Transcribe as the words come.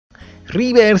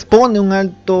Rivers pone un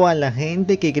alto a la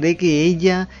gente que cree que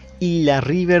ella y la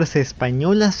Rivers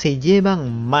española se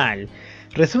llevan mal.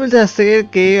 Resulta ser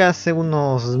que hace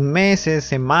unos meses,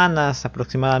 semanas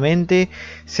aproximadamente,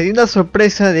 se dio la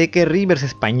sorpresa de que Rivers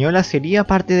española sería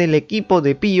parte del equipo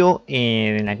de Pío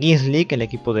en la Kings League, el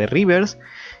equipo de Rivers.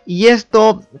 Y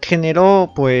esto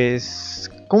generó, pues,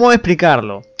 ¿cómo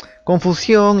explicarlo?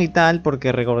 Confusión y tal,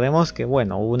 porque recordemos que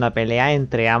bueno, hubo una pelea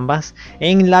entre ambas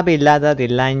en la velada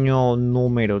del año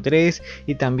número 3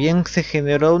 y también se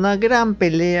generó una gran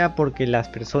pelea porque las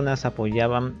personas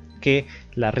apoyaban que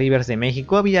la Rivers de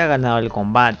México había ganado el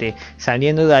combate,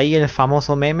 saliendo de ahí el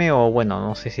famoso meme, o bueno,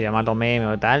 no sé si llamarlo meme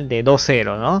o tal, de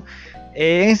 2-0, ¿no?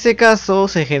 En ese caso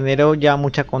se generó ya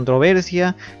mucha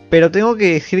controversia, pero tengo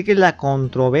que decir que la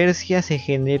controversia se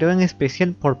generó en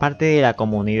especial por parte de la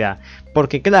comunidad.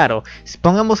 Porque claro,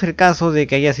 pongamos el caso de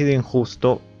que haya sido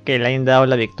injusto que le hayan dado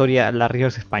la victoria a la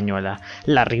Rivers española.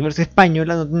 La Rivers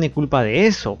española no tiene culpa de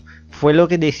eso. Fue lo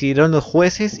que decidieron los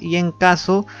jueces y en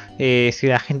caso, si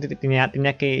la gente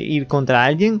tenía que ir contra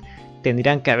alguien,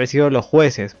 tendrían que haber sido los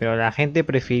jueces, pero la gente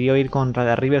prefirió ir contra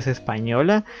la Rivers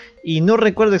española y no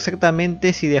recuerdo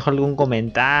exactamente si dejó algún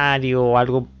comentario o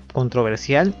algo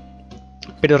controversial,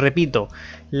 pero repito,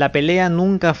 la pelea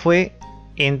nunca fue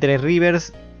entre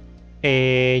Rivers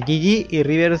GG y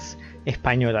Rivers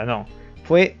española, no,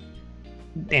 fue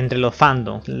entre los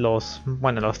fandoms, los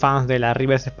fans de la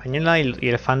Rivers española y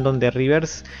el fandom de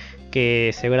Rivers,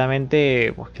 que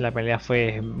seguramente pues, la pelea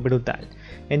fue brutal.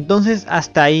 Entonces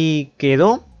hasta ahí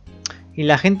quedó y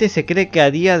la gente se cree que a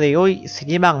día de hoy se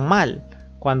llevan mal,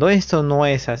 cuando esto no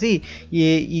es así.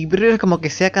 Y Rivers como que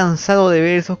se ha cansado de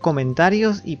ver esos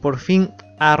comentarios y por fin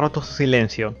ha roto su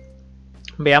silencio.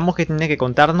 Veamos qué tiene que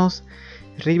contarnos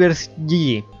Rivers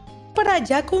GG. Para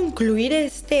ya concluir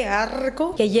este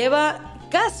arco que lleva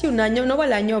casi un año, no va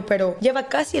el año, pero lleva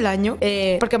casi el año,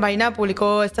 porque Marina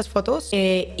publicó estas fotos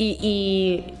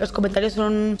y los comentarios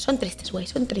son tristes, güey,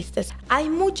 son tristes. Hay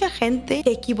mucha gente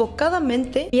que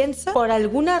equivocadamente piensa por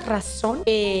alguna razón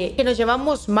que nos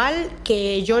llevamos mal,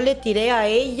 que yo le tiré a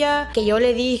ella, que yo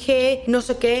le dije no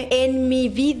sé qué. En mi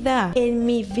vida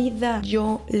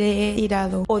yo le he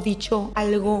tirado o dicho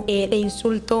algo de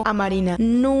insulto a Marina.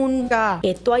 Nunca.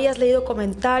 Que tú hayas leído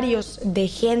comentarios de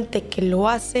gente que lo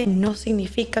hace no significa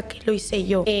que lo hice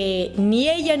yo. Ni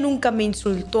ella nunca me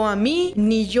insultó a mí,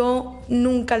 ni yo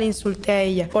nunca le insulté a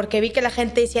ella. Porque vi que la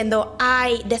gente diciendo,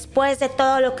 ay, después de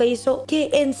todo lo que hizo, que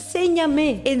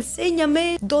enséñame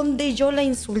donde yo la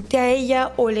insulté a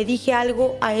ella o le dije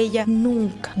algo a ella.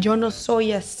 Nunca. Yo no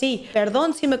soy así.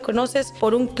 Perdón si me conoces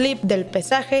por un clip del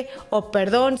pesaje o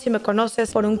perdón si me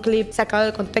conoces por un clip sacado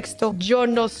de contexto. Yo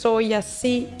no soy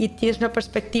así y tienes una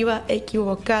perspectiva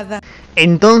equivocada.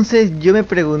 Entonces yo me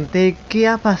pregunté qué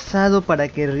ha pasado para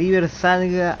que River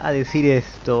salga a decir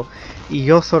esto. Y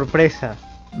yo, sorpresa,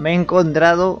 me he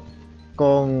encontrado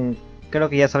con... creo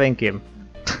que ya saben quién.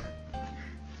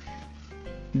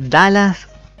 Dalas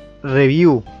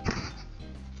Review.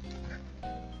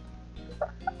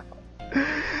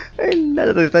 El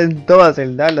Dalas está en todas,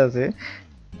 el Dalas,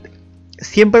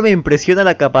 Siempre me impresiona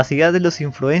la capacidad de los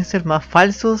influencers más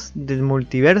falsos del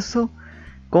multiverso.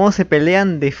 Cómo se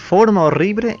pelean de forma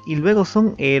horrible y luego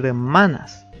son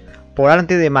hermanas. Por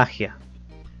arte de magia.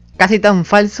 Casi tan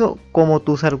falso como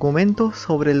tus argumentos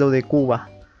sobre lo de Cuba.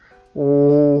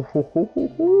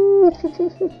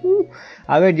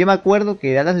 A ver, yo me acuerdo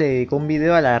que Dalas le dedicó un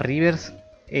video a la Rivers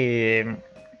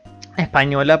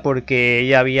española porque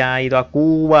ella había ido a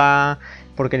Cuba,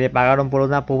 porque le pagaron por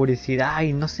una publicidad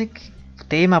y no sé qué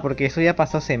tema, porque eso ya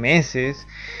pasó hace meses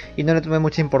y no le tomé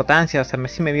mucha importancia. O sea,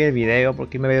 sí me vi el video,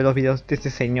 porque me veo los videos de este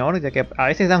señor, ya que a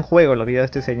veces dan juego los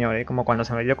videos de este señor, como cuando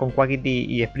se metió con Quackity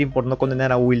y Spring por no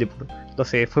condenar a Willy.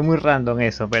 Entonces fue muy random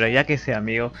eso, pero ya que sea,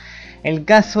 amigo. El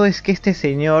caso es que este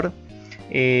señor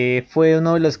fue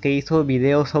uno de los que hizo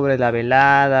videos sobre la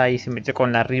velada y se metió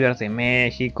con la Rivers de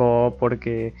México,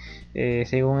 porque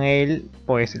según él,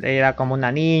 pues era como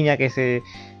una niña que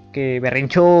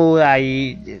berrinchuda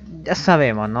y ya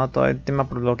sabemos, ¿no? Todo el tema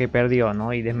por lo que perdió,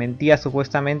 ¿no? Y desmentía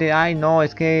supuestamente, ay no,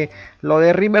 es que lo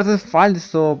de Rivers es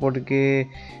falso porque,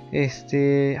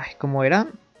 ay, ¿cómo era?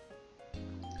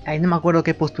 Ay, no me acuerdo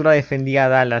qué postura defendía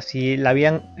Dalas, si le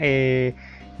habían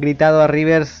gritado a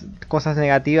Rivers cosas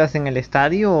negativas en el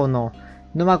estadio o no.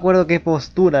 No me acuerdo qué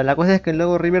postura, la cosa es que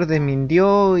luego Rivers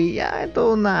desmintió y ya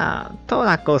toda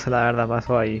una cosa, la verdad,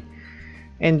 pasó ahí.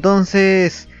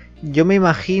 Entonces... yo me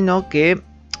imagino que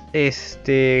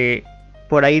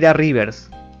por ahí irá Rivers,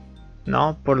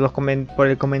 ¿no? Por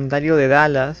el comentario de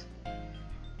Dalas.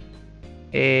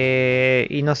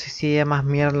 Y no sé si hay más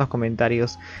mierda en los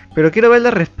comentarios. Pero quiero ver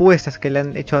las respuestas que le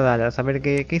han hecho a Dalas. A ver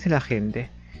qué dice la gente.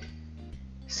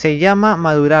 Se llama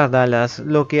madurar, Dalas.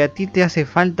 Lo que a ti te hace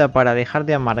falta para dejar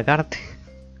de amargarte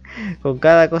con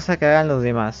cada cosa que hagan los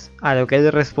demás. A lo que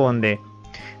él responde: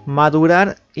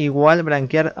 madurar igual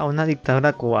branquear a una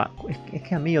dictadura cubana. Es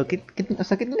que amigo, o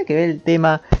sea, ¿qué tiene que ver el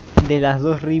tema de las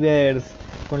dos Rivers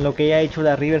con lo que ha hecho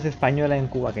la Rivers española en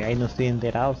Cuba? Que ahí no estoy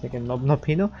enterado, sé que no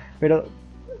opino. Pero,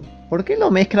 ¿por qué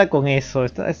lo mezcla con eso?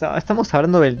 Estamos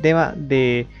hablando del tema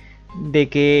de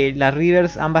que las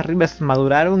Rivers, ambas Rivers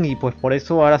maduraron y pues por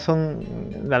eso ahora son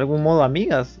de algún modo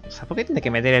amigas. O sea, ¿por qué tiene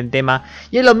que meter el tema?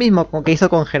 Y es lo mismo que hizo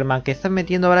con Germán, que está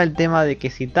metiendo ahora el tema de que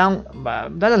si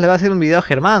Dallas le va a hacer un video a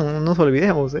Germán, no nos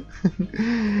olvidemos,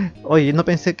 Oye, no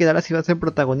pensé que Dallas iba a ser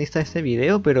protagonista de este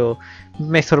video, pero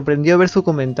me sorprendió ver su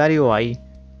comentario ahí,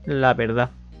 la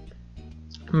verdad.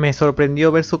 Me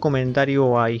sorprendió ver su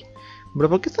comentario ahí. Bro,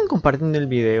 ¿por qué están compartiendo el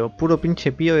video? Puro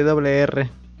pinche pío de doble R.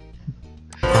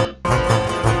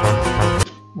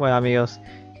 Bueno amigos,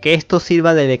 que esto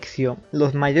sirva de lección.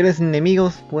 Los mayores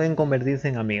enemigos pueden convertirse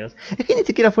en amigos. Es que ni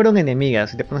siquiera fueron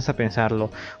enemigas, si te pones a pensarlo.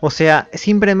 O sea,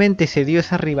 simplemente se dio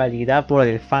esa rivalidad por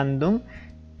el fandom.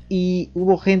 Y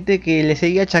hubo gente que le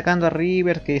seguía achacando a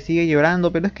River, que sigue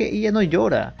llorando. Pero es que ella no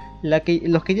llora.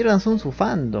 Los que lloran son su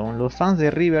fandom. Los fans de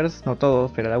Rivers, no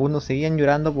todos, pero algunos seguían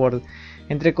llorando por...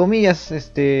 Entre comillas,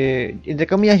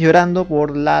 llorando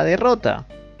por la derrota.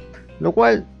 Lo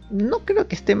cual no creo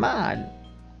que esté mal.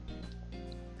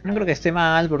 No creo que esté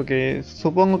mal porque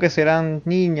supongo que serán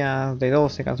niñas de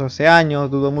 12, 14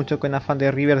 años. Dudo mucho que una fan de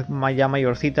River ya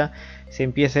mayorcita se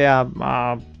empiece a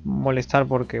molestar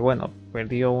porque, bueno,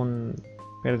 perdió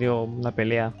una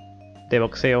pelea de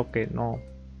boxeo que no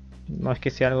es que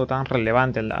sea algo tan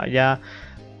relevante. Ya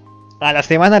a la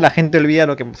semana la gente olvida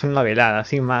lo que pasó en la velada,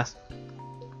 sin más.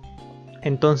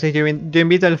 Entonces yo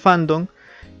invito al fandom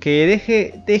que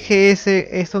deje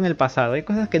eso en el pasado. Hay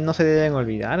cosas que no se deben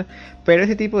olvidar, pero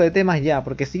ese tipo de temas ya,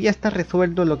 porque si ya está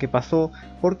resuelto lo que pasó,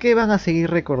 ¿por qué van a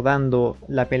seguir recordando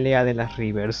la pelea de las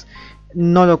Rivers?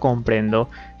 No lo comprendo.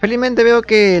 Felizmente veo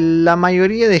que la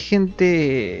mayoría de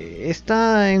gente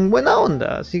está en buena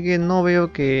onda, así que no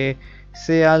veo que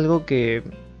sea algo que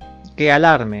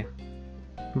alarme,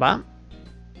 ¿va?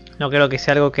 No creo que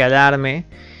sea algo que alarme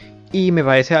y me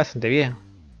parece bastante bien.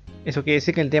 Eso quiere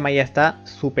decir que el tema ya está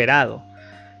superado.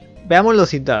 Veamos los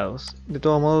citados. De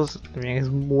todos modos, también es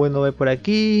bueno ver por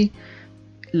aquí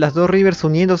las dos Rivers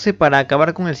uniéndose para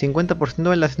acabar con el 50%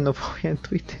 de la xenofobia en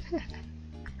Twitter.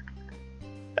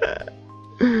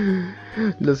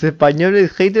 Los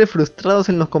españoles haters frustrados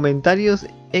en los comentarios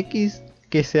X,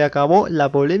 que se acabó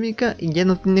la polémica y ya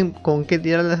no tienen con qué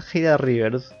tirar las hate a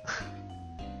Rivers.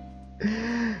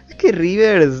 Es que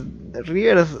Rivers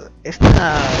es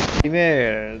una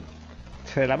streamer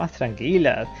de las más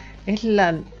tranquilas. Es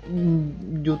la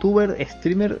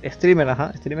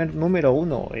streamer número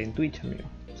 1 en Twitch, amigo.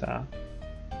 O sea,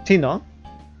 sí, ¿no?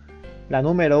 La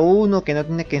número 1 que no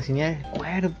tiene que enseñar el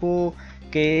cuerpo,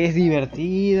 que es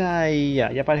divertida y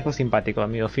ya parezco simpático,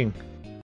 amigo, fin.